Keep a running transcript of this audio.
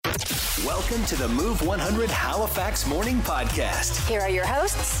Welcome to the Move 100 Halifax Morning Podcast. Here are your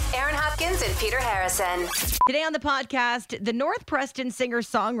hosts, Aaron Hopkins and Peter Harrison. Today on the podcast, the North Preston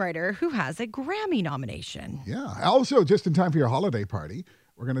singer-songwriter who has a Grammy nomination. Yeah. Also, just in time for your holiday party,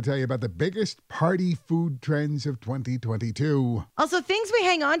 we're going to tell you about the biggest party food trends of 2022. Also, things we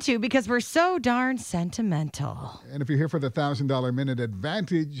hang on to because we're so darn sentimental. And if you're here for the $1,000 Minute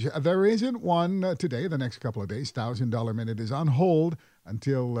Advantage, there isn't one today, the next couple of days. $1,000 Minute is on hold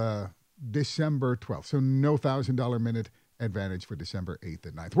until December 12th. So no $1,000 Minute Advantage for December 8th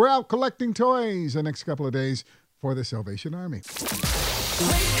and 9th. We're out collecting toys the next couple of days for the Salvation Army.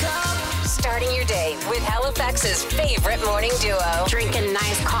 Wake up. Starting your day with Halifax's favorite morning duo. Drinking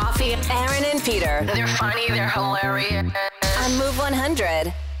nice coffee. Aaron and Peter. They're funny. They're hilarious. On Move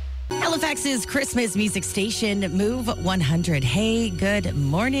 100. Halifax's Christmas music station, Move 100. Hey, good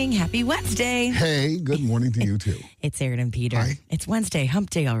morning. Happy Wednesday. Hey, good morning to you too. It's Aaron and Peter. Hi. It's Wednesday,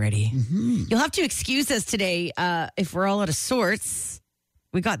 hump day already. Mm-hmm. You'll have to excuse us today if we're all out of sorts.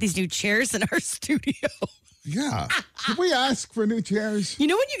 We got these new chairs in our studio. Yeah. Did we ask for new chairs? You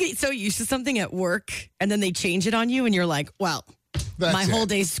know when you get so used to something at work and then they change it on you and you're like, well, my whole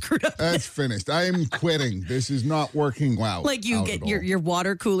day's screwed up. That's finished. I am quitting. This is not working well. Like you get your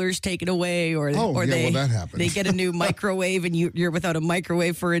water coolers taken away or that happens. They get a new microwave and you're without a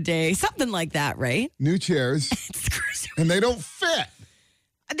microwave for a day. Something like that, right? New chairs. And they don't fit.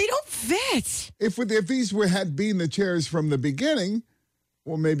 They don't fit. If these had been the chairs from the beginning,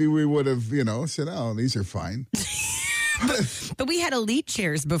 well, maybe we would have, said, oh, these are fine. But we had elite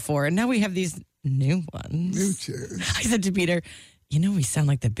chairs before, and now we have these new ones. New chairs. I said to Peter, we sound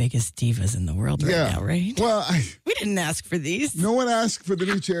like the biggest divas in the world right now, right? Well, we didn't ask for these. No one asked for the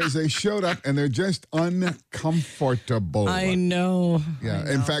new chairs. They showed up, and they're just uncomfortable. I know.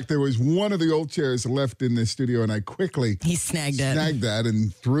 Yeah. In fact, there was one of the old chairs left in the studio, and I quickly snagged that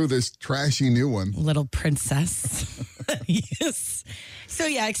and threw this trashy new one. Little princess. Yes. So,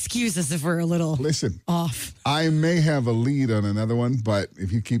 excuse us if we're a little off. I may have a lead on another one, but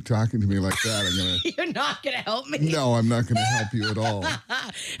if you keep talking to me like that, I'm going to... You're not going to help me? No, I'm not going to help you at all.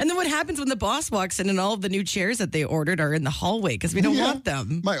 And then what happens when the boss walks in and all of the new chairs that they ordered are in the hallway because we don't want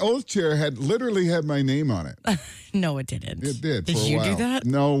them? My old chair literally had my name on it. No, it didn't. It did. Did you do that?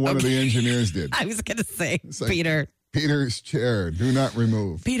 No, one of the engineers did. I was going to say, Peter. Peter's chair. Do not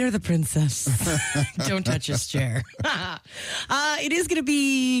remove. Peter the princess. Don't touch his chair. It is going to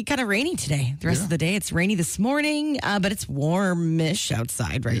be kind of rainy today. The rest of the day. It's rainy this morning, but it's warmish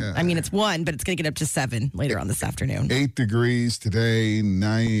outside, right? Yeah. I mean, it's 1, but it's going to get up to 7 later on this afternoon. 8 degrees today,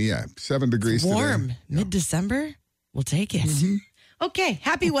 7 degrees today. Warm. Yeah. Mid-December? We'll take it. Mm-hmm. Okay.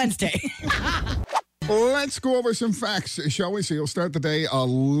 Happy Wednesday. Let's go over some facts, shall we? So you'll start the day a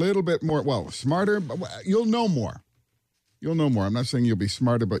little bit more, smarter. But you'll know more. You'll know more. I'm not saying you'll be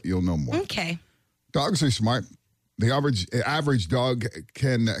smarter, but you'll know more. Okay. Dogs are smart. The average dog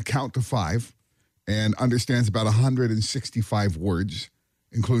can count to 5 and understands about 165 words,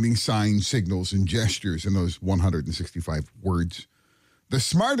 including signs, signals, and gestures in those 165 words. The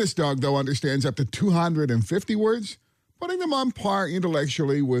smartest dog, though, understands up to 250 words, putting them on par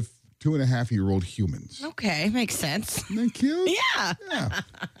intellectually with 2.5-year-old humans. Okay, makes sense. Isn't that cute? Yeah.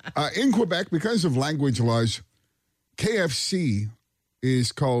 In Quebec, because of language laws, KFC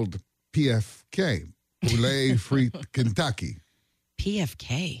is called PFK, Poulet Frite Kentucky.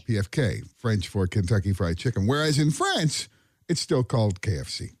 PFK? PFK, French for Kentucky Fried Chicken. Whereas in France, it's still called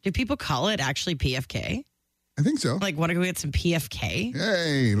KFC. Do people call it actually PFK? I think so. Like, want to go get some PFK?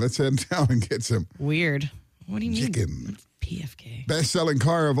 Hey, let's head down and get some. Weird. What do you mean? Chicken. PFK. Best-selling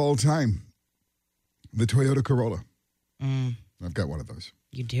car of all time, the Toyota Corolla. I've got one of those.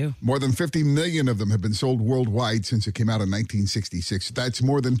 You do? More than 50 million of them have been sold worldwide since it came out in 1966. That's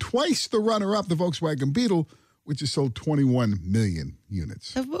more than twice the runner-up, the Volkswagen Beetle, which has sold 21 million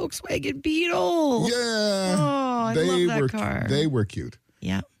units. The Volkswagen Beetle. Yeah. Oh, I love that car. They were cute.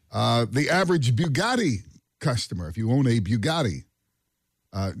 Yeah. The average Bugatti customer, if you own a Bugatti,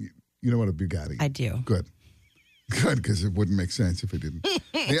 you know what a Bugatti is? I do. Good, because it wouldn't make sense if it didn't.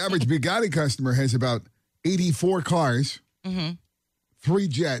 The average Bugatti customer has about 84 cars, 3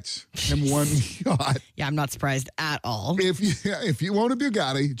 jets, and 1 yacht. Yeah, I'm not surprised at all. If you own a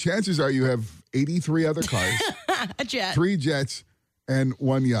Bugatti, chances are you have 83 other cars, a jet, 3 jets, and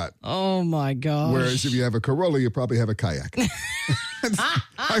 1 yacht. Oh, my gosh. Whereas if you have a Corolla, you probably have a kayak.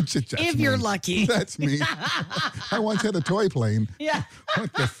 If you're lucky. That's me. I once had a toy plane. Yeah.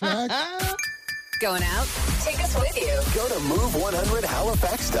 What the fuck? Going out? Take us with you. Go to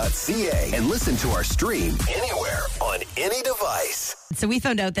move100halifax.ca and listen to our stream anywhere on any device. So we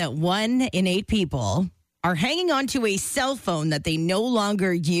found out that 1 in 8 people are hanging on to a cell phone that they no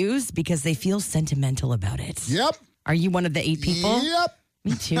longer use because they feel sentimental about it. Yep. Are you one of the 8 people? Yep.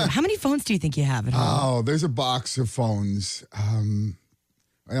 Me too. How many phones do you think you have at home? Oh, there's a box of phones.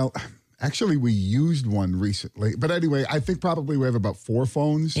 Well, actually, we used one recently. But anyway, I think probably we have about 4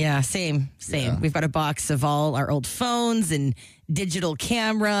 phones. Yeah, same. Yeah. We've got a box of all our old phones and digital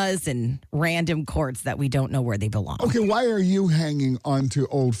cameras and random cords that we don't know where they belong. Okay, why are you hanging on to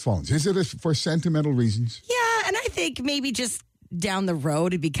old phones? Is it for sentimental reasons? Yeah, and I think maybe just down the road,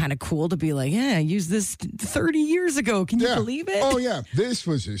 it'd be kind of cool to be like, yeah, I used this 30 years ago. Can you believe it? Oh, yeah. This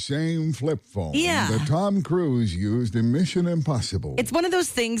was the same flip phone that Tom Cruise used in Mission Impossible. It's one of those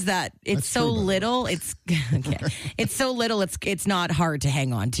things that it's so little. It's okay. It's so little. It's not hard to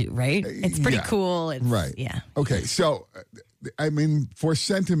hang on to, right? It's pretty cool. Right. Yeah. Okay. So, I mean, for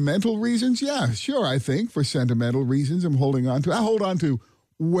sentimental reasons, yeah, sure. I think for sentimental reasons, I hold on to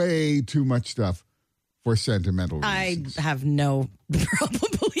way too much stuff for sentimental reasons. I have no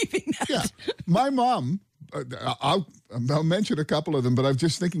problem believing that. Yeah. My mom, I'll mention a couple of them, but I'm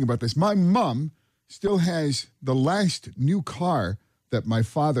just thinking about this. My mom still has the last new car that my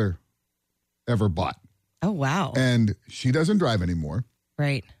father ever bought. Oh, wow. And she doesn't drive anymore.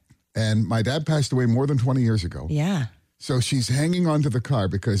 Right. And my dad passed away more than 20 years ago. Yeah. So she's hanging on to the car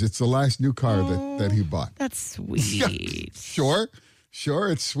because it's the last new car that he bought. That's sweet. Sure,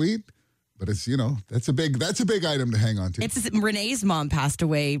 it's sweet. But it's, that's a big item to hang on to. It's Renee's mom passed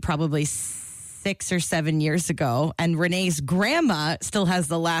away probably 6 or 7 years ago, and Renee's grandma still has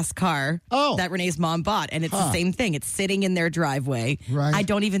the last car that Renee's mom bought, and it's the same thing. It's sitting in their driveway. Right. I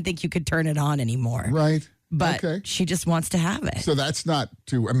don't even think you could turn it on anymore. Right. But she just wants to have it. So that's not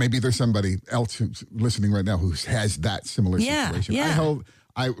and maybe there's somebody else who's listening right now who has that similar situation. Yeah.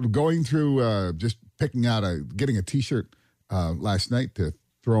 I going through just picking out getting a T-shirt last night to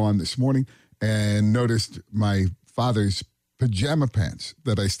throw on this morning, and noticed my father's pajama pants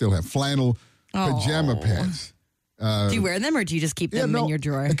that I still have, flannel pajama pants. Do you wear them, or do you just keep them in your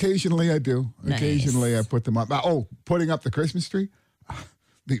drawer? Occasionally I do. Nice. Occasionally I put them up. Putting up the Christmas tree,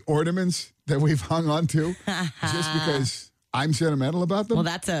 the ornaments that we've hung on to, just because I'm sentimental about them. Well,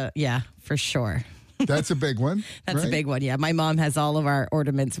 that's for sure. That's a big one. That's a big one, yeah. My mom has all of our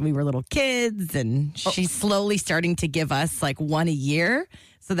ornaments when we were little kids, and she's slowly starting to give us like one a year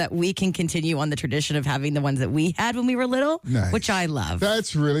so that we can continue on the tradition of having the ones that we had when we were little, which I love.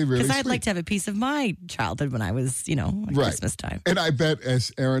 That's really, really because I'd like to have a piece of my childhood when I was, at Christmas time. And I bet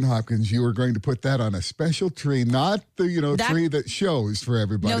as Aaron Hopkins, you were going to put that on a special tree, not the, tree that shows for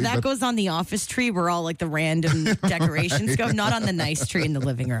everybody. No, that goes on the office tree where all like the random decorations go, not on the nice tree in the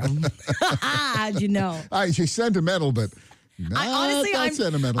living room. How'd you know? She's sentimental, but honestly,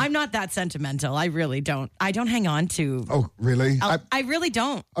 sentimental. I'm not that sentimental. I really don't. I don't hang on to. Oh, really? I really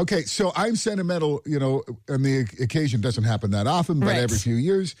don't. Okay, so I'm sentimental, and the occasion doesn't happen that often, but every few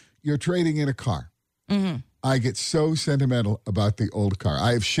years, you're trading in a car. Mm-hmm. I get so sentimental about the old car.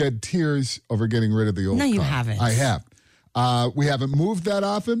 I have shed tears over getting rid of the old car. No, you haven't. I have. We haven't moved that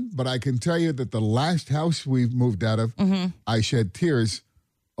often, but I can tell you that the last house we've moved out of, I shed tears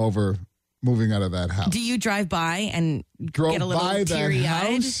over moving out of that house. Do you drive by and Drove get a little by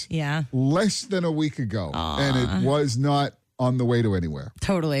teary-eyed? Yeah. Less than a week ago. And it was not on the way to anywhere.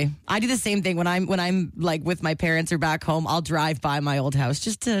 Totally. I do the same thing when I'm like with my parents or back home. I'll drive by my old house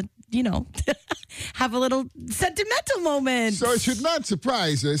just to, have a little sentimental moment. So it should not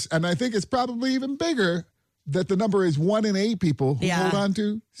surprise us. And I think it's probably even bigger that the number is 1 in 8 people who hold on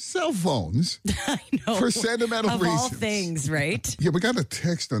to cell phones for sentimental reasons. Of all things, right? Yeah, we got a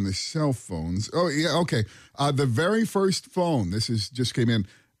text on the cell phones. Oh, yeah, okay. The very first phone, just came in,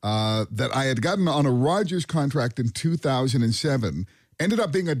 that I had gotten on a Rogers contract in 2007, ended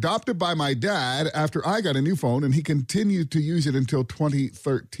up being adopted by my dad after I got a new phone, and he continued to use it until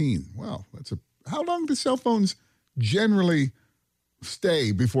 2013. Wow, how long do cell phones generally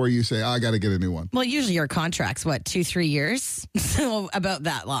stay before you say, I got to get a new one? Well, usually your contract's 2-3 years, so about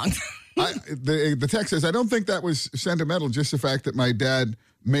that long. The text says, I don't think that was sentimental, just the fact that my dad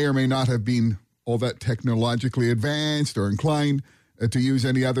may or may not have been all that technologically advanced or inclined to use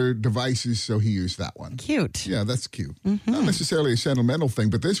any other devices, so he used that one. Cute. Yeah, that's cute. Mm-hmm. Not necessarily a sentimental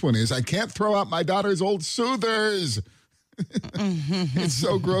thing, but this one is, I can't throw out my daughter's old soothers. It's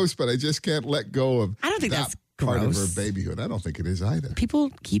so gross, but I just can't let go of I don't think that's part gross. of her babyhood. I don't think it is either.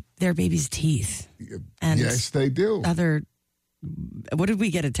 People keep their baby's teeth. And yes, they do. What did we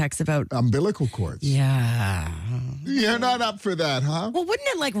get a text about? Umbilical cords. Yeah. You're not up for that, huh? Well, wouldn't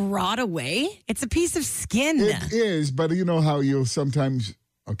it rot away? It's a piece of skin. It is, but you know how you'll sometimes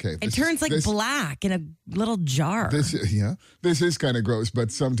Okay. It turns like black in a little jar. This is kind of gross,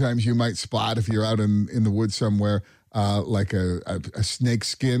 but sometimes you might spot if you're out in the woods somewhere, like a snake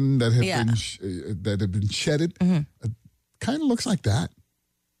skin that had been shedded. It kind of looks like that.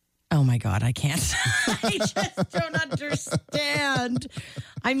 Oh my God, I can't. I just don't understand.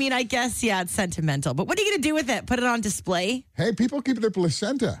 I mean, I guess, it's sentimental. But what are you going to do with it? Put it on display? Hey, people keep their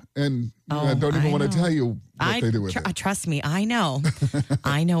placenta, and I don't even want to tell you what they do with it. Trust me, I know.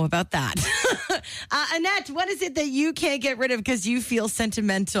 I know about that. Annette, what is it that you can't get rid of because you feel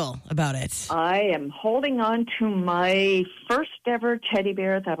sentimental about it? I am holding on to my first ever teddy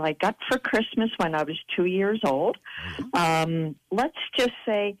bear that I got for Christmas when I was 2 years old. Let's just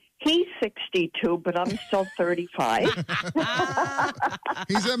say he's 62, but I'm still 35.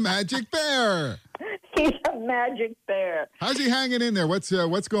 He's a magic bear. He's a magic bear. How's he hanging in there? What's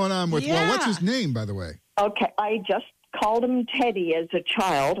going on with? Well, what's his name, by the way? Okay, I just called him Teddy as a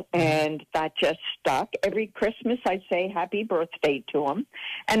child, and that just stuck. Every Christmas I say happy birthday to him.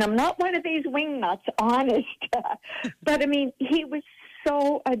 And I'm not one of these wingnuts, honest. But, I mean, he was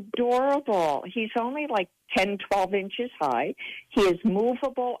so adorable. He's only like 10, 12 inches high. He has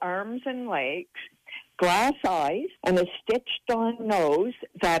movable arms and legs, glass eyes, and a stitched-on nose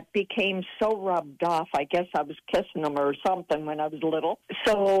that became so rubbed off. I guess I was kissing him or something when I was little.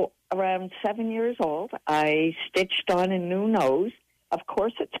 So around 7 years old, I stitched on a new nose. Of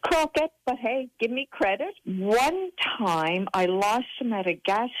course, it's crooked, but hey, give me credit. One time, I lost him at a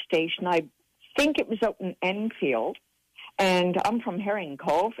gas station. I think it was out in Enfield, and I'm from Herring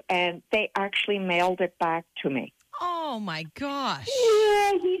Cove, and they actually mailed it back to me. Oh, my gosh.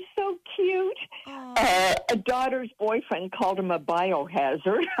 Yeah, he's so cute. A daughter's boyfriend called him a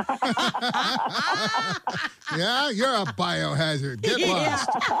biohazard. Yeah, you're a biohazard. Get lost.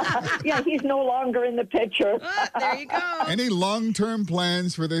 Yeah, he's no longer in the picture. There you go. Any long-term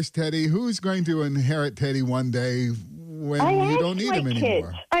plans for this Teddy? Who's going to inherit Teddy one day when you don't need him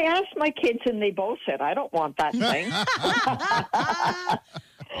anymore? I asked my kids, and they both said, I don't want that thing.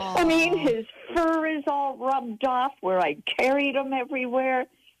 I mean, his fur is all rubbed off where I carried him everywhere.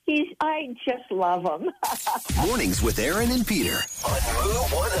 I just love him. Mornings with Aaron and Peter on Move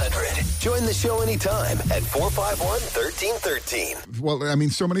 100. Join the show anytime at 451-1313. Well, I mean,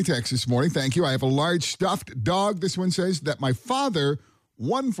 so many texts this morning. Thank you. I have a large stuffed dog. This one says that my father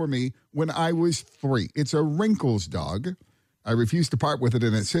won for me when I was 3. It's a Wrinkles dog. I refuse to part with it,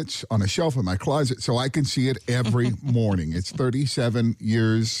 and it sits on a shelf in my closet so I can see it every morning. It's 37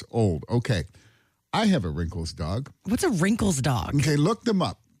 years old. Okay. I have a Wrinkles dog. What's a Wrinkles dog? Okay, look them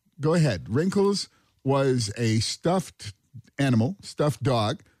up. Go ahead. Wrinkles was a stuffed animal, stuffed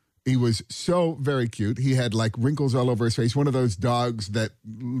dog. He was so very cute. He had like wrinkles all over his face. One of those dogs that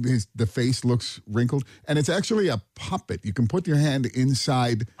the face looks wrinkled. And it's actually a puppet. You can put your hand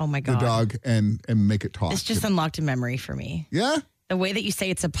inside the dog and make it talk. It's just unlocked a memory for me. Yeah? The way that you say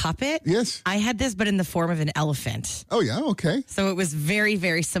it's a puppet. Yes. I had this, but in the form of an elephant. Oh, yeah. Okay. So it was very,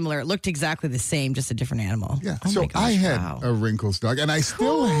 very similar. It looked exactly the same, just a different animal. Yeah. Oh so I had a Wrinkles dog, and I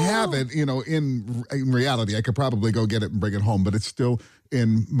still have it, in reality. I could probably go get it and bring it home, but it's still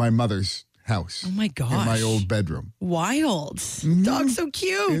in my mother's house. Oh, my gosh. In my old bedroom. Wild. Mm-hmm. Dog's so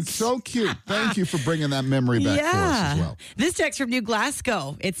cute. It's so cute. Thank you for bringing that memory back for us as well. This text from New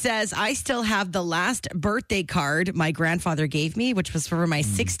Glasgow. It says, I still have the last birthday card my grandfather gave me, which was for my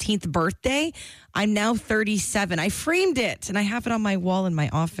 16th birthday. I'm now 37. I framed it, and I have it on my wall in my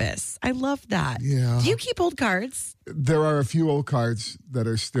office. I love that. Yeah. Do you keep old cards? There are a few old cards that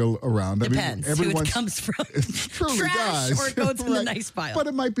are still around. Depends who it comes from. It truly Trash, does. or it goes in the nice pile. But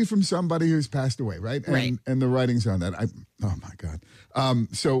it might be from somebody who's passed away, right? And the writing's on that. Oh, my God.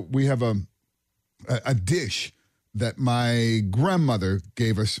 So we have a dish that my grandmother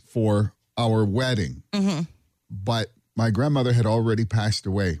gave us for our wedding. Mm-hmm. But my grandmother had already passed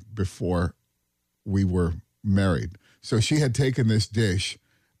away before we were married. So she had taken this dish,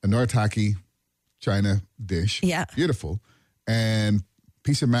 a Noritake China dish. Yeah. Beautiful. And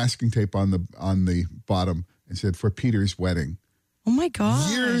piece of masking tape on the bottom and said, for Peter's wedding. Oh, my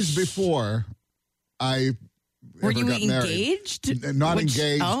gosh. Years before I Were you got engaged? Married. Not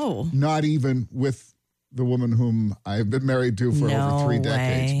engaged. Oh. Not even with the woman whom I've been married to for over 3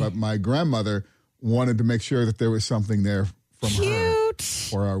 decades. But my grandmother wanted to make sure that there was something there from her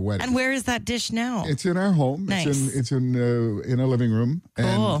for our wedding. And where is that dish now? It's in our home. Nice. It's in a living room.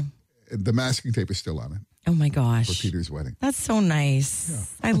 Cool. And the masking tape is still on it. Oh, my gosh. For Peter's wedding. That's so nice.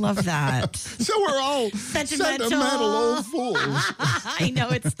 Yeah. I love that. So we're all sentimental old fools. I know,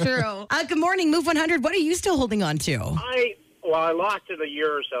 it's true. Good morning, Move 100. What are you still holding on to? I I lost it a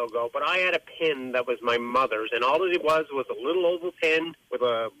year or so ago, but I had a pin that was my mother's, and all it was a little oval pin with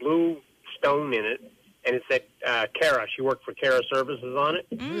a blue stone in it, and it said Cara. She worked for Cara Services on it.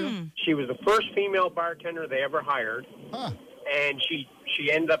 She was the first female bartender they ever hired, and she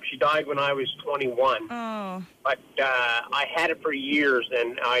died when I was 21. Oh. But I had it for years,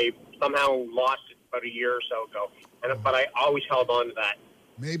 and I somehow lost it about a year or so ago. But I always held on to that.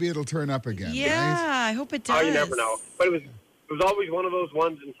 Maybe it'll turn up again. Yeah, right? I hope it does. Oh, you never know. But it was always one of those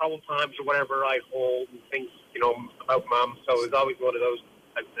ones in trouble times or whatever I hold and things, about Mom. So it was always one of those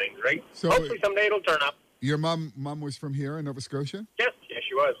type of things, right? So hopefully someday it'll turn up. Your mom was from here in Nova Scotia? Yes,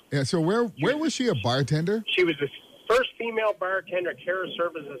 she was. Yeah. So where was she a bartender? She was the first female bartender Cara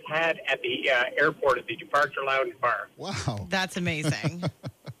Services had at the airport at the departure lounge bar. Wow. That's amazing.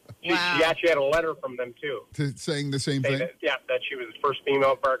 She actually had a letter from them, too. Saying the same thing? That she was the first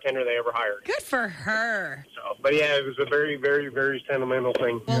female bartender they ever hired. Good for her. So, but yeah, it was a very, very, very sentimental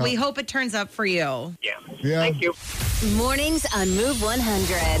thing. Well, we hope it turns up for you. Yeah. Thank you. Mornings on Move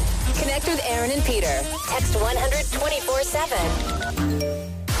 100. Connect with Aaron and Peter. Text 100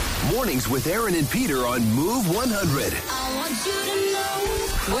 24/7. Mornings with Aaron and Peter on Move 100. I want you to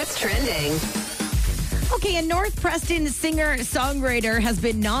know what's trending. Okay, a North Preston singer-songwriter has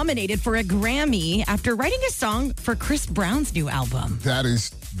been nominated for a Grammy after writing a song for Chris Brown's new album. That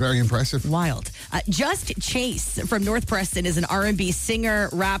is very impressive. Wild. Just Chase from North Preston is an R&B singer,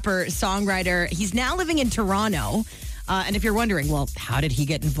 rapper, songwriter. He's now living in Toronto. And if you're wondering, well, how did he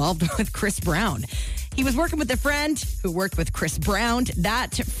get involved with Chris Brown? He was working with a friend who worked with Chris Brown.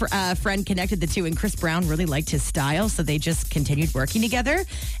 That friend connected the two, and Chris Brown really liked his style, so they just continued working together.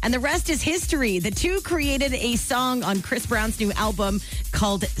 And the rest is history. The two created a song on Chris Brown's new album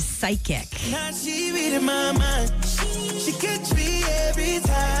called Psychic. Now she reading my mind. She catch me every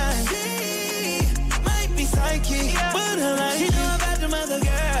time. She might be psychic, but her life, she know about the mother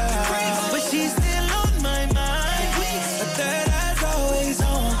girl. But she's still on my mind. A third eye's always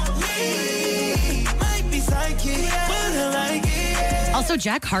on me. Might be psychic, but her like it. Also,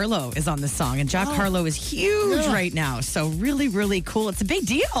 Jack Harlow is on this song, and Jack Harlow is huge right now. So really, really cool. It's a big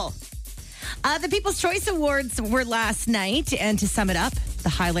deal. The People's Choice Awards were last night, and to sum it up, the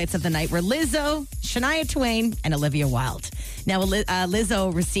highlights of the night were Lizzo, Shania Twain, and Olivia Wilde. Now,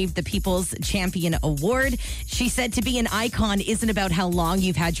 Lizzo received the People's Champion Award. She said to be an icon isn't about how long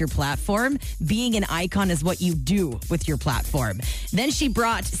you've had your platform. Being an icon is what you do with your platform. Then she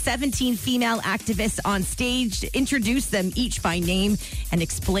brought 17 female activists on stage, introduced them each by name, and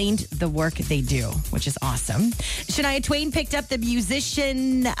explained the work they do, which is awesome. Shania Twain picked up the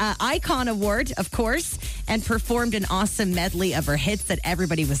Musician Icon Award, of course, and performed an awesome medley of her hits that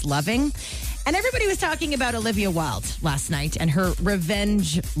everybody was loving. And everybody was talking about Olivia Wilde last night and her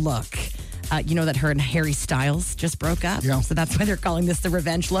revenge look. You know that her and Harry Styles just broke up? Yeah. So that's why they're calling this the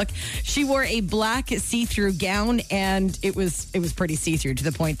revenge look. She wore a black see-through gown, and it was pretty see-through to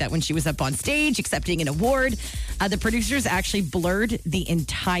the point that when she was up on stage accepting an award, the producers actually blurred the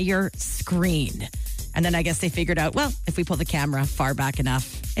entire screen. And then I guess they figured out, well, if we pull the camera far back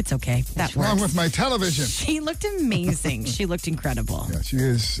enough, it's okay. What's wrong with my television? She looked amazing. She looked incredible. Yeah, she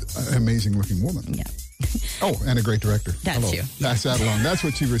is an amazing-looking woman. Yeah. Oh, and a great director. That's you. Pass that along. That's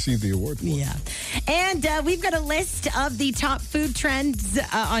what she received the award for. Yeah. And we've got a list of the top food trends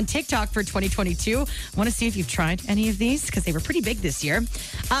on TikTok for 2022. I want to see if you've tried any of these because they were pretty big this year.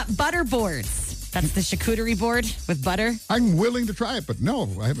 Butter boards. That's the charcuterie board with butter. I'm willing to try it, but no,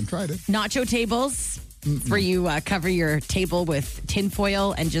 I haven't tried it. Nacho tables, where you cover your table with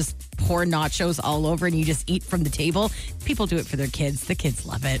tinfoil and just pour nachos all over and you just eat from the table. People do it for their kids. The kids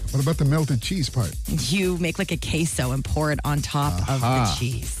love it. What about the melted cheese part? You make like a queso and pour it on top of the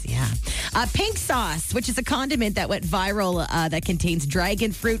cheese. Yeah. Pink sauce, which is a condiment that went viral that contains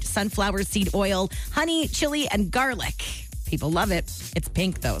dragon fruit, sunflower seed oil, honey, chili, and garlic. People love it. It's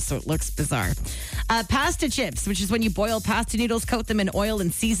pink, though, so it looks bizarre. Pasta chips, which is when you boil pasta noodles, coat them in oil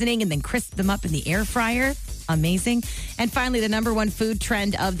and seasoning, and then crisp them up in the air fryer. Amazing. And finally, the number one food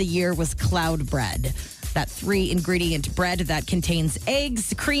trend of the year was cloud bread. That 3-ingredient bread that contains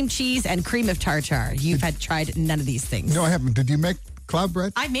eggs, cream cheese, and cream of tartar. You've tried none of these things. No, I haven't. Did you make cloud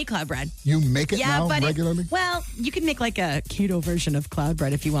bread? I make cloud bread. You make it now but regularly? Well, you can make like a keto version of cloud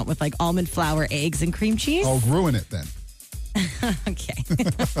bread if you want with like almond flour, eggs, and cream cheese. I'll ruin it then. Okay.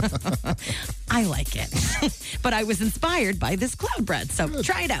 I like it. But I was inspired by this cloud bread, so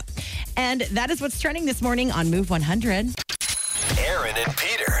try it out. And that is what's trending this morning on Move 100. Aaron and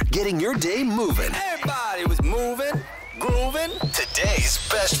Peter getting your day moving. Everybody was moving, grooving. Today's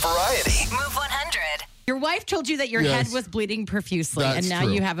best variety. Move 100. Your wife told you that your Yes. head was bleeding profusely, That's and now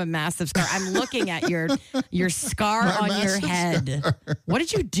true. you have a massive scar. I'm looking at your scar My on your massive head. What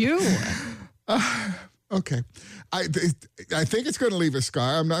did you do? Okay. I think it's going to leave a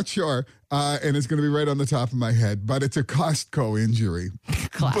scar. I'm not sure. And it's going to be right on the top of my head, but it's a Costco injury.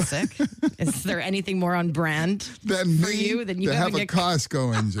 Classic. Is there anything more on brand Than for me you than you to have having a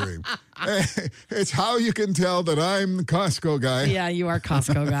Costco injury. It's how you can tell that I'm the Costco guy. Yeah, you are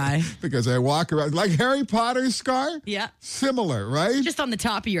Costco guy. Because I walk around like Harry Potter's scar. Yeah. Similar, right? Just on the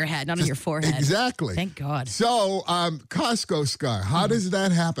top of your head, not on your forehead. Exactly. Thank God. So, Costco scar. How does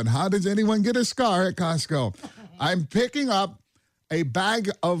that happen? How does anyone get a scar at Costco? I'm picking up a bag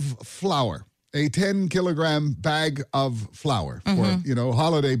of flour, a 10-kilogram bag of flour for,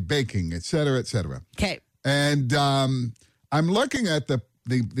 holiday baking, et cetera, et cetera. Okay. And I'm looking at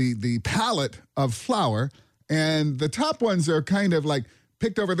the pallet of flour, and the top ones are kind of like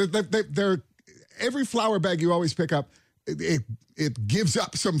picked over. They're every flour bag you always pick up, it gives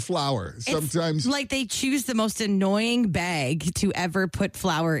up some flour. Sometimes, it's like they choose the most annoying bag to ever put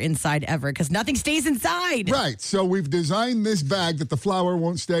flour inside ever because nothing stays inside. Right. So we've designed this bag that the flour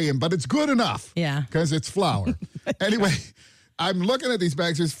won't stay in, but it's good enough. Yeah. Because it's flour. Anyway, I'm looking at these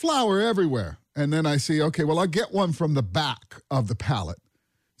bags. There's flour everywhere. And then I see, okay, well, I'll get one from the back of the pallet.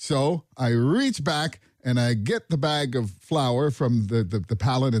 So I reach back and I get the bag of flour from the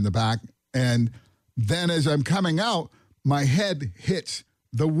pallet in the back. And then as I'm coming out, my head hits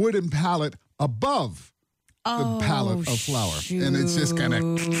the wooden pallet above the pallet of flour. And it's just kind of...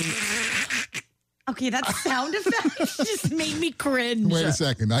 Okay, that sound effect just made me cringe. Wait a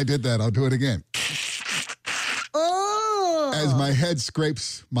second. I did that. I'll do it again. Oh. As my head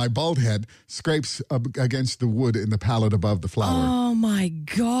scrapes, my bald head scrapes up against the wood in the pallet above the flour. Oh, my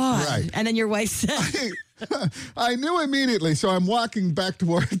God. Right. And then your wife said... I knew immediately. So I'm walking back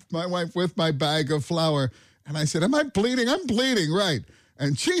toward my wife with my bag of flour. And I said, am I bleeding? I'm bleeding, right.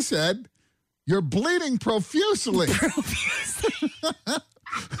 And she said, you're bleeding profusely. And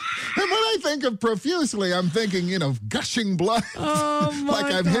when I think of profusely, I'm thinking, gushing blood. Oh, my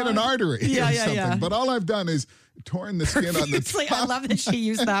like I've hit an artery or something. Yeah. But all I've done is torn the skin on the top. I love that she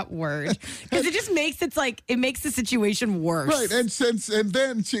used that word because it just makes it makes the situation worse. Right, and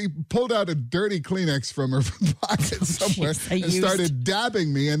then she pulled out a dirty Kleenex from her pocket somewhere and started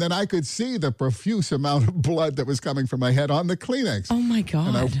dabbing me, and then I could see the profuse amount of blood that was coming from my head on the Kleenex. Oh my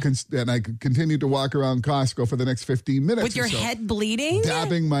God! And I continued to walk around Costco for the next 15 minutes with your head bleeding,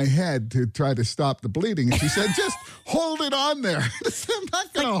 dabbing my head to try to stop the bleeding. And she said, "Just hold it on there." I'm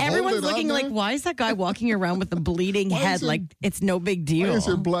not going to hold it on there. Everyone's looking like, why is that guy walking around with a bleeding head like it's no big deal? Why is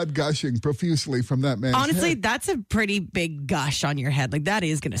there blood gushing profusely from that man's Honestly, head? that's a pretty big gush on your head. Like that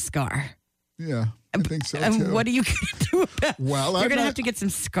is going to scar. Yeah, I think so And too. what are you going to do about it? Well, you're going to have to get some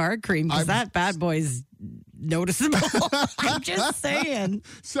scar cream because that bad boy's noticeable. I'm just saying.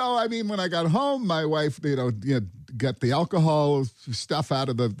 So, I mean, when I got home, my wife, got the alcohol stuff out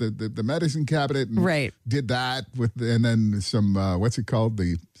of the medicine cabinet and did that and then some, what's it called?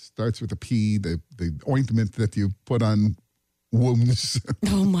 Starts with a P, the ointment that you put on wounds.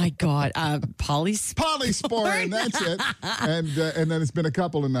 Oh my God. Polysporin. Polysporin, that's it. And then it's been a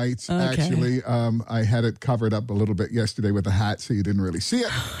couple of nights, actually. I had it covered up a little bit yesterday with a hat so you didn't really see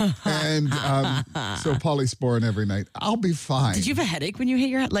it. And so Polysporin every night. I'll be fine. Did you have a headache when you hit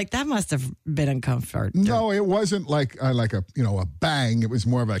your head? Like that must have been uncomfortable. No, it wasn't like a bang. It was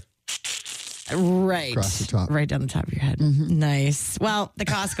more of a right across the top, right down the top of your head. Mm-hmm. Nice. Well, the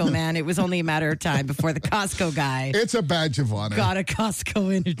Costco man, it was only a matter of time before the Costco guy. It's a badge of honor. Got a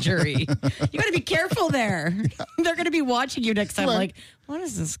Costco injury. You got to be careful there. They're going to be watching you next time. Right. Like, what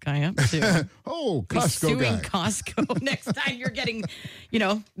is this guy up to? Oh, Costco suing guy. Costco next time you're getting,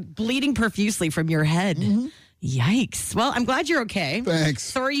 bleeding profusely from your head. Mm-hmm. Yikes. Well, I'm glad you're okay. Thanks.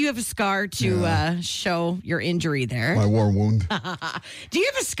 Sorry you have a scar to show your injury there. My war wound. Do you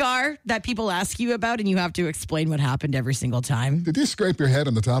have a scar that people ask you about and you have to explain what happened every single time? Did you scrape your head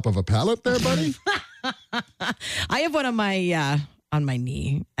on the top of a pallet there, buddy? I have one on my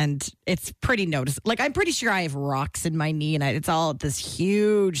knee, and it's pretty noticeable. Like, I'm pretty sure I have rocks in my knee, and it's all this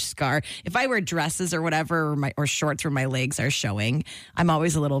huge scar. If I wear dresses or whatever, or shorts where my legs are showing, I'm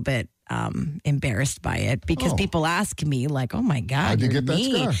always a little bit embarrassed by it because people ask me, like, oh my God, how'd you your get that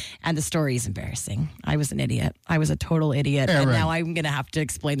knee? scar? And the story is embarrassing. I was an idiot. I was a total idiot. Aaron. And now I'm going to have to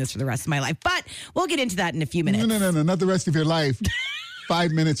explain this for the rest of my life. But we'll get into that in a few minutes. No, not the rest of your life.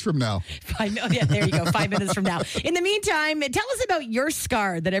 5 minutes from now. Yeah, there you go. 5 minutes from now. In the meantime, tell us about your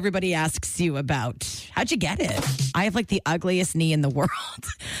scar that everybody asks you about. How'd you get it? I have like the ugliest knee in the world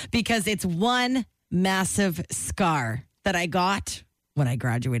because it's one massive scar that I got when I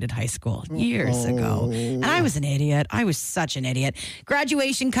graduated high school years ago. And I was an idiot. I was such an idiot.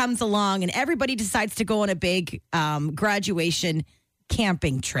 Graduation comes along and everybody decides to go on a big graduation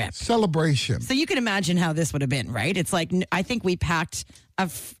camping trip. Celebration. So you can imagine how this would have been, right? It's like, I think we packed a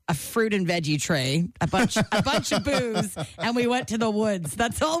fruit and veggie tray, a bunch of booze, and we went to the woods.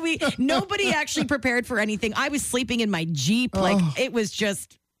 That's all nobody actually prepared for anything. I was sleeping in my Jeep. It was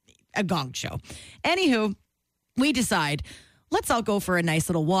just a gong show. Anywho, we decide, let's all go for a nice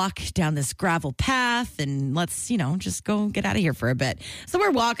little walk down this gravel path and let's, just go get out of here for a bit. So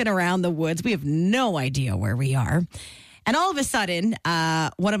we're walking around the woods. We have no idea where we are. And all of a sudden,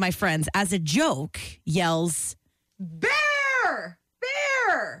 one of my friends, as a joke, yells, "Bear!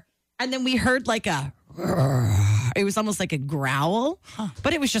 Bear!" And then we heard like it was almost like a growl,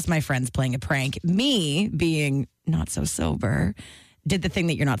 but it was just my friends playing a prank. Me, being not so sober, did the thing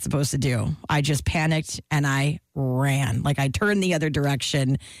that you're not supposed to do. I just panicked and I ran. Like I turned the other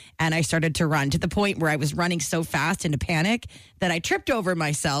direction and I started to run to the point where I was running so fast into panic that I tripped over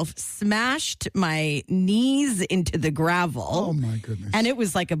myself, smashed my knees into the gravel. Oh my goodness. And it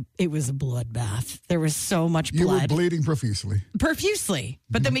was a bloodbath. There was so much blood. You were bleeding profusely.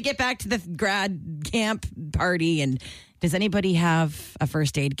 But then we get back to the grad camp party and does anybody have a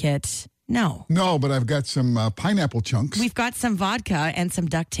first aid kit? No, but I've got some pineapple chunks. We've got some vodka and some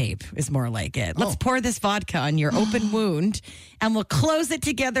duct tape is more like it. Let's pour this vodka on your open wound and we'll close it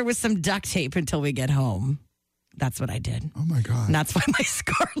together with some duct tape until we get home. That's what I did. Oh, my God. And that's why my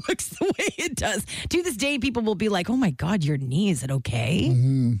scar looks the way it does. To this day, people will be like, oh, my God, your knee, is it okay?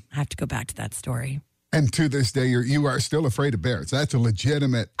 Mm-hmm. I have to go back to that story. And to this day, you are still afraid of bears. That's a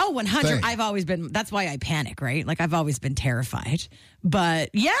legitimate 100. thing. I've always been. That's why I panic, right? Like I've always been terrified. But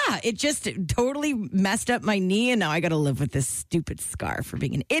yeah, it just totally messed up my knee, and now I got to live with this stupid scar for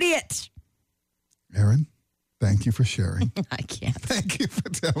being an idiot. Erin, thank you for sharing. I can't. Thank you for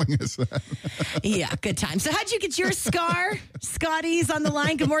telling us that. Yeah, good time. So how'd you get your scar? Scotty's on the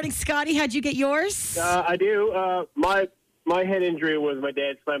line. Good morning, Scotty. How'd you get yours? I do. My head injury was my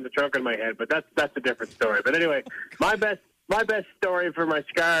dad slammed the trunk on my head, but that's a different story. But anyway, my best story for my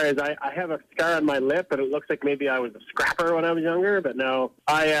scar is I have a scar on my lip, and it looks like maybe I was a scrapper when I was younger. But no,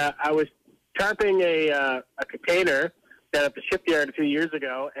 I was tarping a container down at the shipyard a few years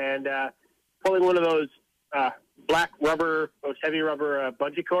ago, and pulling one of those black rubber, those heavy rubber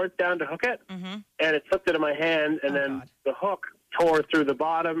bungee cords down to hook it, and it slipped into my hand, and then the hook tore through the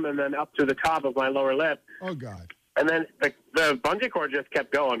bottom and then up to the top of my lower lip. Oh God. And then the bungee cord just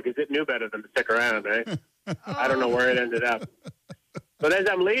kept going because it knew better than to stick around, right? I don't know where it ended up. But as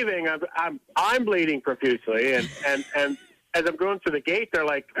I'm leaving, I'm bleeding profusely, and as I'm going through the gate, they're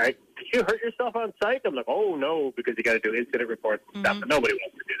like, "Did you hurt yourself on site?" I'm like, "Oh no," because you got to do incident reports and stuff, but nobody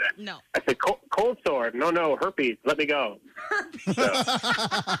wants to do that. No. I said, "Cold sore." No, herpes. Let me go. So,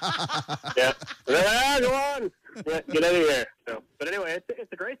 yeah. Go on. Yeah, get out of here. So, but anyway,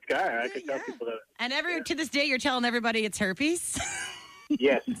 it's a great scar. I could tell people that. And to this day, you're telling everybody it's herpes?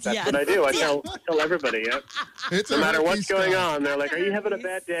 Yes, that's what I do. I tell everybody, yeah. No matter what's going on, they're like, "Are you having a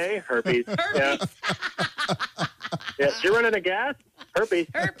bad day?" Herpes. Yeah. Yeah. You're running out of gas? Herpes.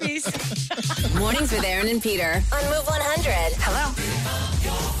 Mornings with Erin and Peter on Move 100. Hello.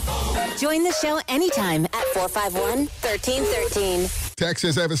 Join the show anytime at 451-1313. Tex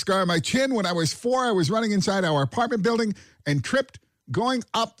says, I have a scar on my chin. When I was 4, I was running inside our apartment building and tripped going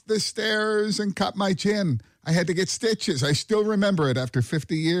up the stairs and cut my chin. I had to get stitches. I still remember it after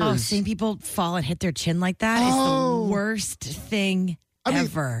 50 years. Oh, seeing people fall and hit their chin like that is the worst thing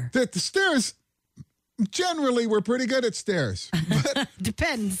ever. The stairs, generally, we're pretty good at stairs. But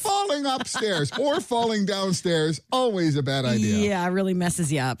depends. Falling upstairs or falling downstairs, always a bad idea. Yeah, it really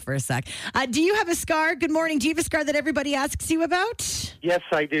messes you up for a sec. Do you have a scar? Good morning. Do you have a scar that everybody asks you about? Yes,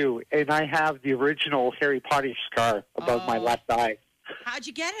 I do. And I have the original Harry Potter scar above my left eye. How'd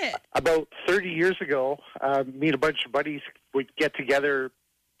you get it? About 30 years ago, me and a bunch of buddies would get together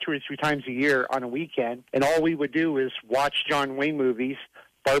 2 or 3 times a year on a weekend, and all we would do is watch John Wayne movies,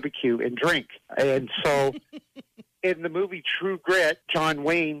 barbecue, and drink. And so in the movie True Grit, John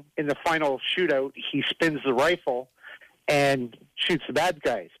Wayne, in the final shootout, he spins the rifle and shoots the bad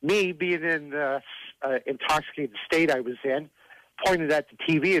guys. Me, being in the intoxicated state I was in, pointed at the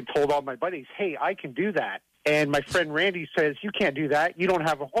TV and told all my buddies, "Hey, I can do that." And my friend Randy says, "You can't do that. You don't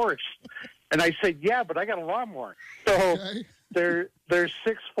have a horse." And I said, "Yeah, but I got a lawnmower." So there's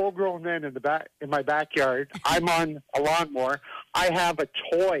 6 full-grown men in my backyard. I'm on a lawnmower. I have a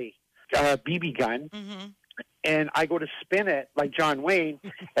toy BB gun, and I go to spin it like John Wayne,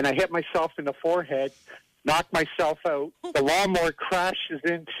 and I hit myself in the forehead, knock myself out. The lawnmower crashes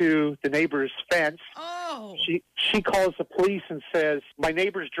into the neighbor's fence. No. She calls the police and says, my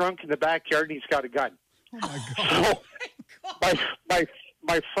neighbor's drunk in the backyard and he's got a gun. Oh, my God. So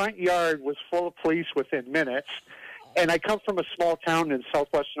my front yard was full of police within minutes. And I come from a small town in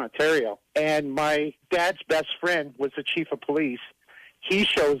southwestern Ontario. And my dad's best friend was the chief of police. He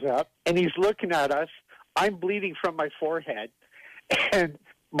shows up, and he's looking at us. I'm bleeding from my forehead. And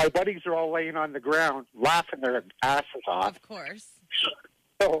my buddies are all laying on the ground, laughing their asses off. Of course.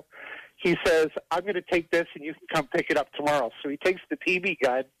 So he says, I'm going to take this, and you can come pick it up tomorrow. So he takes the BB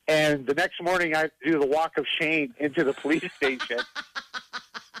gun, and the next morning I do the walk of shame into the police station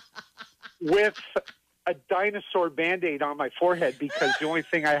with a dinosaur Band-Aid on my forehead because the only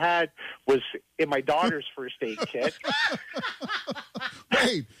thing I had was in my daughter's first aid kit.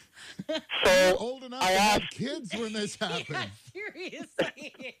 Wait. So You're old enough to have kids when this happened.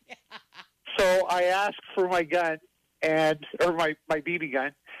 Seriously. So I asked for my gun or my BB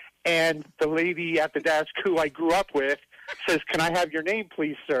gun, and the lady at the desk who I grew up with says, "Can I have your name,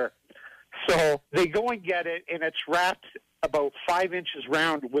 please, sir?" So they go and get it, and it's wrapped about 5 inches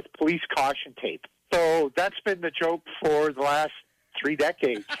round with police caution tape. So that's been the joke for the last 3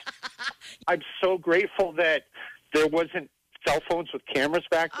 decades. I'm so grateful that there wasn't cell phones with cameras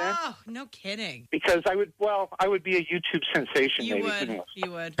back then. Oh, no kidding. Because I would be a YouTube sensation. You maybe. would. Who knows?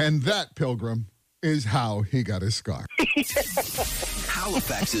 You would. And that, Pilgrim, is how he got his scar.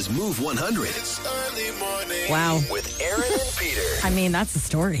 Halifax's Move 100. It's early morning. Wow. With Aaron and Peter. I mean, that's the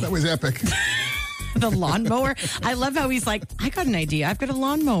story. That was epic. The lawnmower. I love how he's like, I got an idea. I've got a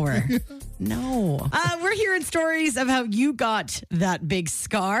lawnmower. No. We're hearing stories of how you got that big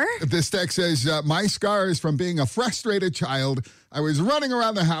scar. This text says, my scar is from being a frustrated child. I was running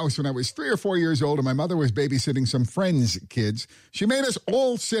around the house when I was 3 or 4 years old, and my mother was babysitting some friends' kids. She made us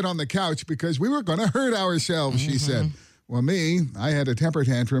all sit on the couch because we were going to hurt ourselves, she said. Well, I had a temper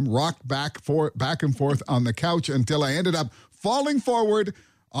tantrum, rocked back and forth on the couch until I ended up falling forward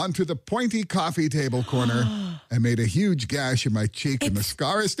onto the pointy coffee table corner and made a huge gash in my cheek, and the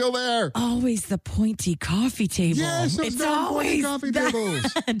scar is still there. Always the pointy coffee table. Yes, those it's damn pointy always coffee that.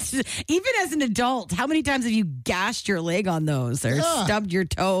 tables. Even as an adult, how many times have you gashed your leg on those or Yeah. stubbed your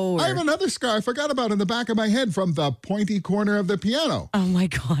toe? I have another scar I forgot about in the back of my head from the pointy corner of the piano. Oh my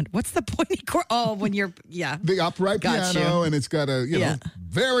God. What's the pointy corner? Oh, when you're, yeah. The upright Got piano, you. and it's got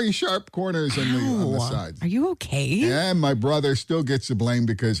very sharp corners on the sides. Are you okay? And my brother still gets the blame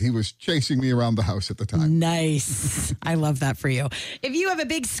because he was chasing me around the house at the time. Nice. I love that for you. If you have a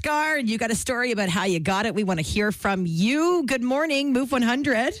big scar and you got a story about how you got it, we want to hear from you. Good morning, Move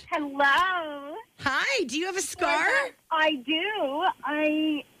 100. Hello. Hi, do you have a scar? I do.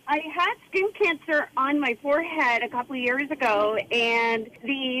 I had skin cancer on my forehead a couple of years ago, and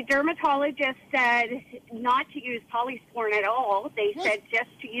the dermatologist said not to use polysporin at all. They said just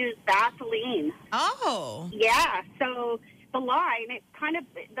to use Vaseline. Oh. Yeah, so the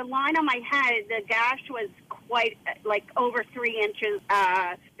line on my head, the gash was quite like over 3 inches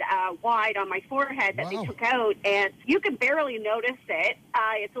wide on my forehead that they took out, and you can barely notice it.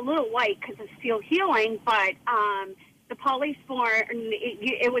 It's a little white because it's still healing, but the polysporin,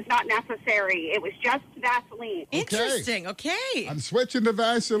 it was not necessary. It was just Vaseline. Interesting. Okay. I'm switching to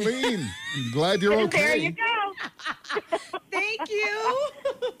Vaseline. I'm glad you're okay. There you go. Thank you.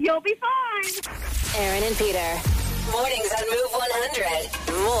 You'll be fine. Aaron and Peter. Mornings on Move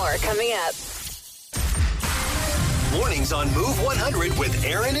 100. More coming up. Mornings on Move 100 with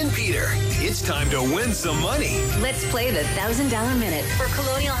Aaron and Peter. It's time to win some money. Let's play the $1,000 Minute for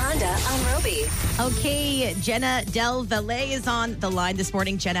Colonial Honda on Roby. Okay, Jenna Del Valle is on the line this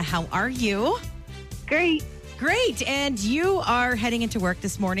morning. Jenna, how are you? Great. Great. And you are heading into work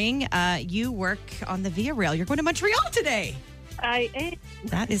this morning. You work on the Via Rail. You're going to Montreal today. I am.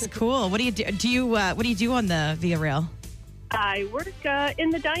 That is cool. What do you do? What do you do on the Via Rail? I work in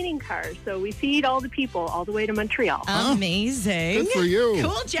the dining car, so we feed all the people all the way to Montreal. Amazing. Good for you.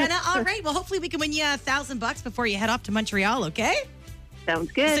 Cool, Jenna. All right. Well, hopefully we can win you $1,000 before you head off to Montreal, okay?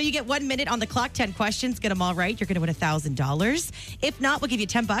 Sounds good. So you get 1 minute on the clock, 10 questions, get them all right. You're going to win $1,000. If not, we'll give you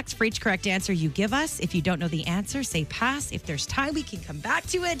 $10 for each correct answer you give us. If you don't know the answer, say pass. If there's time, we can come back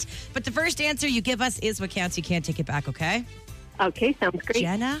to it. But the first answer you give us is what counts. You can't take it back, okay? Okay, sounds great.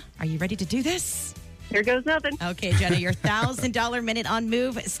 Jenna, are you ready to do this? Here goes nothing. Okay, Jenna, your $1,000 minute on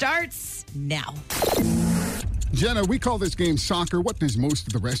Move starts now. Jenna, we call this game soccer. What does most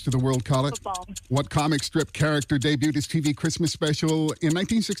of the rest of the world call it? Football. What comic strip character debuted his TV Christmas special in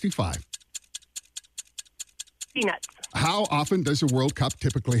 1965? Peanuts. How often does a World Cup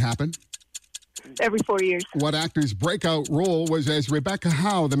typically happen? Every 4 years. What actor's breakout role was as Rebecca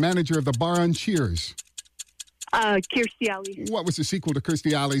Howe, the manager of the bar on Cheers? Kirstie Alley. What was the sequel to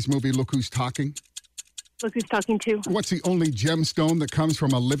Kirstie Alley's movie Look Who's Talking? Look who's talking to. What's the only gemstone that comes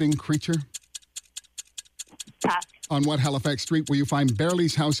from a living creature? Pass. On what Halifax street will you find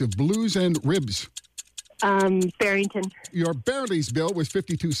Barely's House of Blues and Ribs? Barrington. Your Barely's bill was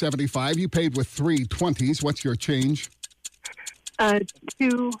 $52.75. You paid with 3 20s. What's your change?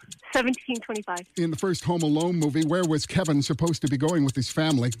 $17.25. In the first Home Alone movie, where was Kevin supposed to be going with his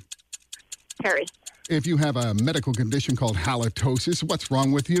family? Paris. If you have a medical condition called halitosis, what's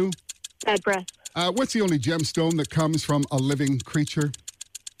wrong with you? Bad breath. What's the only gemstone that comes from a living creature?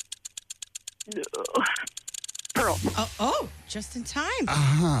 Pearl. Oh, just in time.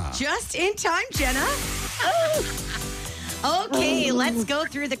 Aha. Just in time, Jenna. Okay, let's go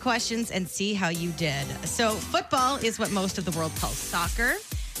through the questions and see how you did. So, football is what most of the world calls soccer.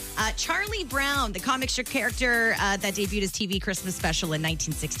 Charlie Brown, the comic strip character that debuted his TV Christmas special in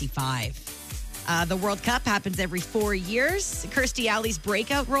 1965. The World Cup happens every 4 years. Kirstie Alley's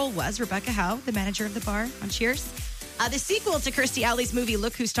breakout role was Rebecca Howe, the manager of the bar on Cheers. The sequel to Kirstie Alley's movie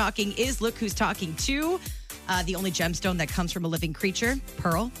Look Who's Talking is Look Who's Talking 2. The only gemstone that comes from a living creature,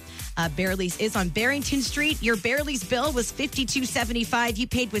 pearl. Barely's is on Barrington Street. Your Barely's bill was $52.75. You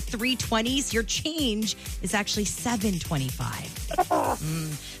paid with 3 20s. Your change is actually $7.25.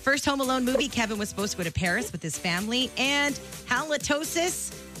 First Home Alone movie, Kevin was supposed to go to Paris with his family. And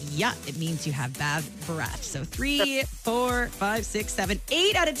halitosis, yeah, it means you have bad breath. So 3, 4, 5, 6, 7,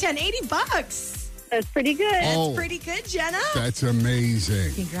 8 out of 10, $80. That's pretty good. That's pretty good, Jenna. That's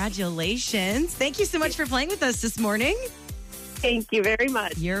amazing. Congratulations. Thank you so much for playing with us this morning. Thank you very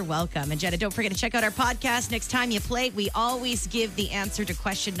much. You're welcome. And Jenna, don't forget to check out our podcast. Next time you play, we always give the answer to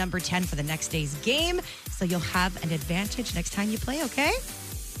question number 10 for the next day's game. So you'll have an advantage next time you play, okay?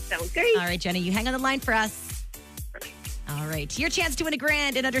 Sounds great. All right, Jenna, you hang on the line for us. All right. Your chance to win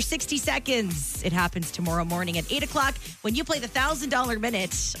 $1,000 in under 60 seconds. It happens tomorrow morning at 8 o'clock when you play the $1,000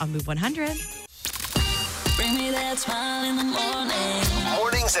 minute on Move 100. Bring me that smile in the morning.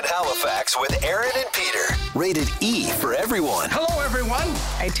 Mornings at Halifax with Aaron and Peter. Rated E for everyone. Hello, everyone.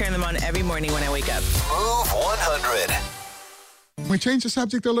 I turn them on every morning when I wake up. Move 100. Can we change the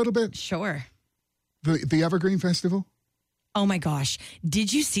subject a little bit? Sure. The Evergreen Festival? Oh, my gosh.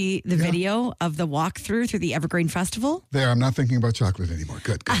 Did you see the video of the walkthrough through the Evergreen Festival? There, I'm not thinking about chocolate anymore.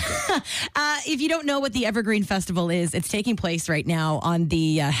 Good. If you don't know what the Evergreen Festival is, it's taking place right now on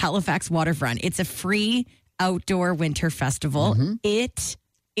the Halifax waterfront. It's a free outdoor winter festival. Mm-hmm. It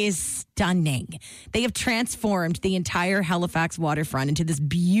is stunning. They have transformed the entire Halifax waterfront into this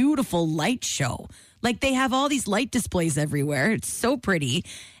beautiful light show. Like, they have all these light displays everywhere. It's so pretty.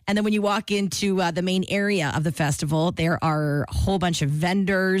 And then when you walk into the main area of the festival, there are a whole bunch of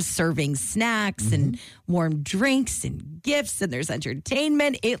vendors serving snacks and warm drinks and gifts, and there's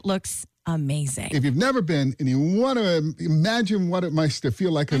entertainment. It looks amazing. If you've never been and you want to imagine what it must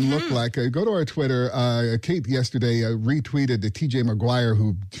feel like and look like, go to our Twitter. Kate yesterday retweeted the TJ Maguire,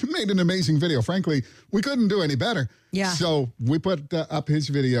 who made an amazing video. Frankly, we couldn't do any better. Yeah. So we put up his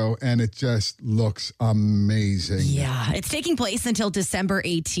video, and it just looks amazing. Yeah. It's taking place until December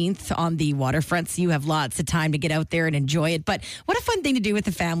 18th on the waterfront, so you have lots of time to get out there and enjoy it. But what a fun thing to do with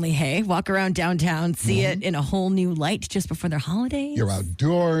the family, hey? Walk around downtown, see it in a whole new light just before their holidays. You're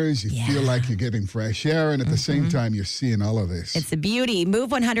outdoors. You feel like you're getting fresh air, and at the same time, you're seeing all of this. It's a beauty. Move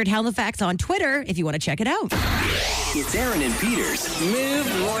 100 Halifax on Twitter if you want to check it out. It's Aaron and Peter's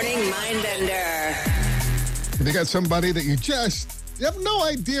Move Morning Mindbender. If you got somebody that you have no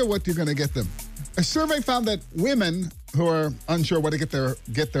idea what you're going to get them. A survey found that women who are unsure what to get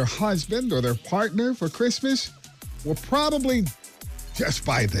their husband or their partner for Christmas will probably just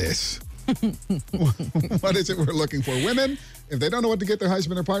buy this. What is it we're looking for? Women, if they don't know what to get their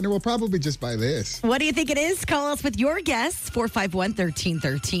husband or partner, will probably just buy this. What do you think it is? Call us with your guess,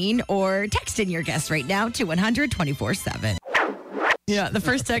 451-1313, or text in your guess right now to 100-24-7. Yeah, the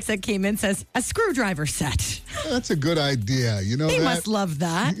first text that came in says, a screwdriver set. That's a good idea. You know They that? must love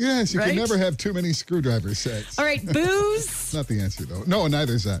that. Yes, you right? can never have too many screwdriver sets. All right, booze. Not the answer, though. No,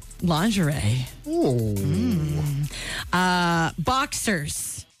 neither is that. Lingerie. Oh.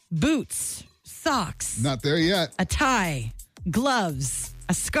 Boxers. Boots. Socks. Not there yet. A tie. Gloves.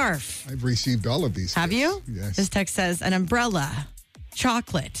 A scarf. I've received all of these. Have you? Yes. This text says an umbrella.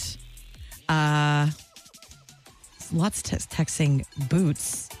 Chocolate. Lots texting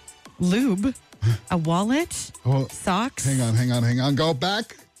boots. Lube. A wallet. Oh, socks. Hang on. Go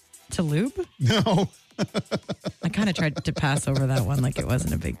back. To lube? No. I kind of tried to pass over that one like it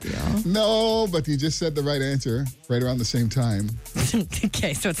wasn't a big deal. No, but you just said the right answer right around the same time.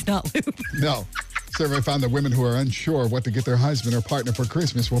 Okay, so it's not lube. No. Survey found that women who are unsure what to get their husband or partner for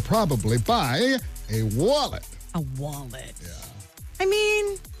Christmas will probably buy a wallet. A wallet. Yeah. I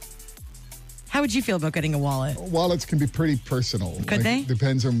mean, How would you feel about getting a wallet? Wallets can be pretty personal. Could they?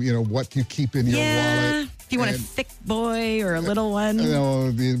 Depends on, what you keep in your wallet. If you want a thick boy or a little one.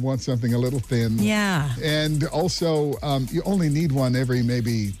 You want something a little thin. Yeah. And also, you only need one every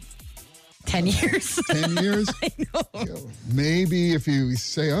maybe 10 years. 10 years? I know. Maybe if you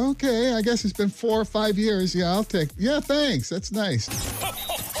say, okay, I guess it's been 4 or 5 years. Yeah, I'll take. Yeah, thanks. That's nice.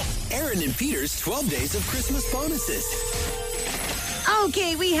 Aaron and Peter's 12 Days of Christmas Bonuses.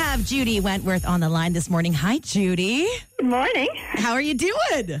 Okay, we have Judy Wentworth on the line this morning. Hi, Judy. Good morning. How are you doing?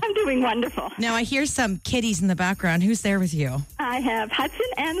 I'm doing wonderful. Now, I hear some kitties in the background. Who's there with you? I have Hudson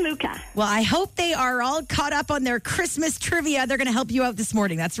and Luca. Well, I hope they are all caught up on their Christmas trivia. They're going to help you out this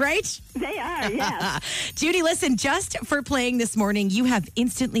morning. That's right? They are, yes. Judy, listen, just for playing this morning, you have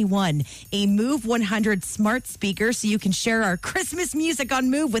instantly won a Move 100 smart speaker so you can share our Christmas music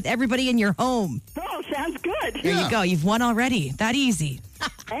on Move with everybody in your home. Oh, sounds good. There you go. You've won already. That easy.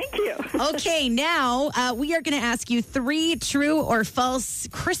 Thank you. Okay, now we are going to ask you 3 true or false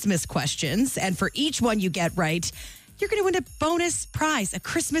Christmas questions. And for each one you get right, you're going to win a bonus prize, a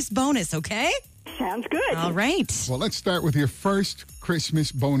Christmas bonus, okay? Sounds good. All right. Well, let's start with your first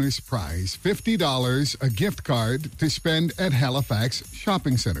Christmas bonus prize, $50, a gift card to spend at Halifax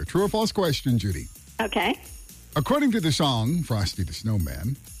Shopping Center. True or false question, Judy? Okay. According to the song, Frosty the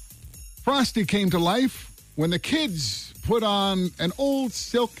Snowman, Frosty came to life when the kids put on an old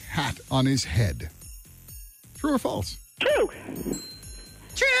silk hat on his head. True or false? True.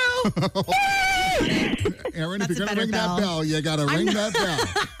 True. Aaron, if you're going to ring that bell, you got to ring that bell.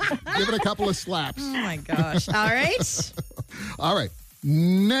 Give it a couple of slaps. Oh, my gosh. All right. All right.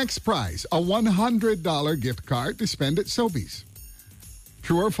 Next prize, a $100 gift card to spend at Sobeys.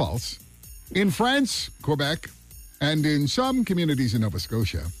 True or false? In France, Quebec, and in some communities in Nova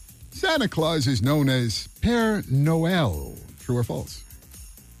Scotia, Santa Claus is known as Père Noël. True or false?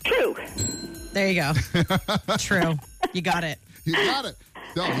 True. There you go. True. You got it. You got it.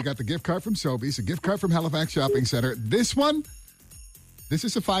 So you got the gift card from Sobeys, a gift card from Halifax Shopping Center. This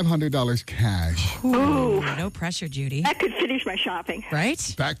is a $500 cash. Ooh, no pressure, Judy. That could finish my shopping. Right?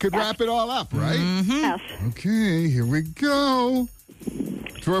 That could wrap it all up, right? Mm-hmm. Yes. Okay, here we go.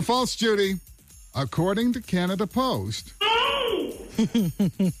 True or false, Judy? According to Canada Post.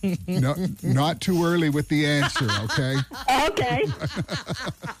 No, not too early with the answer, okay? Okay.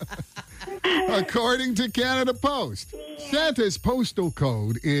 According to Canada Post, Santa's postal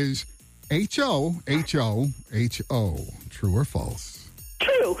code is HOHOHO. True or false?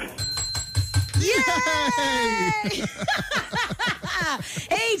 True. Yay!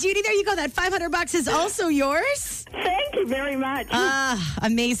 Hey, Judy, there you go. That $500 is also yours. Thank you very much.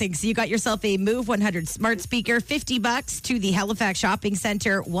 Amazing. So you got yourself a Move 100 smart speaker, $50 to the Halifax Shopping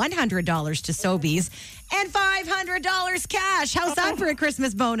Center, $100 to Sobeys, and $500 cash. How's that for a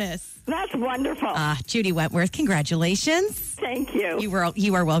Christmas bonus? That's wonderful. Judy Wentworth, congratulations. Thank you.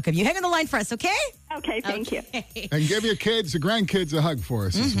 You are welcome. You hang on the line for us, okay? Okay, thank you. And give your kids, the grandkids, a hug for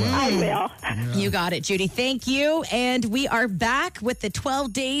us as well. I will. Yeah. You got it, Judy. Thank you. And we are back with the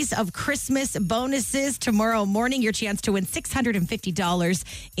 12 days of Christmas bonuses tomorrow morning. Your chance to win $650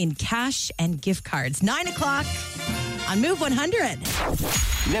 in cash and gift cards. 9 o'clock on Move 100.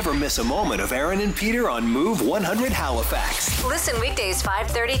 Never miss a moment of Aaron and Peter on Move 100 Halifax. Listen weekdays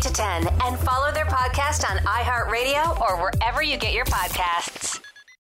 5:30 to 10 and follow their podcast on iHeartRadio or wherever you get your podcasts.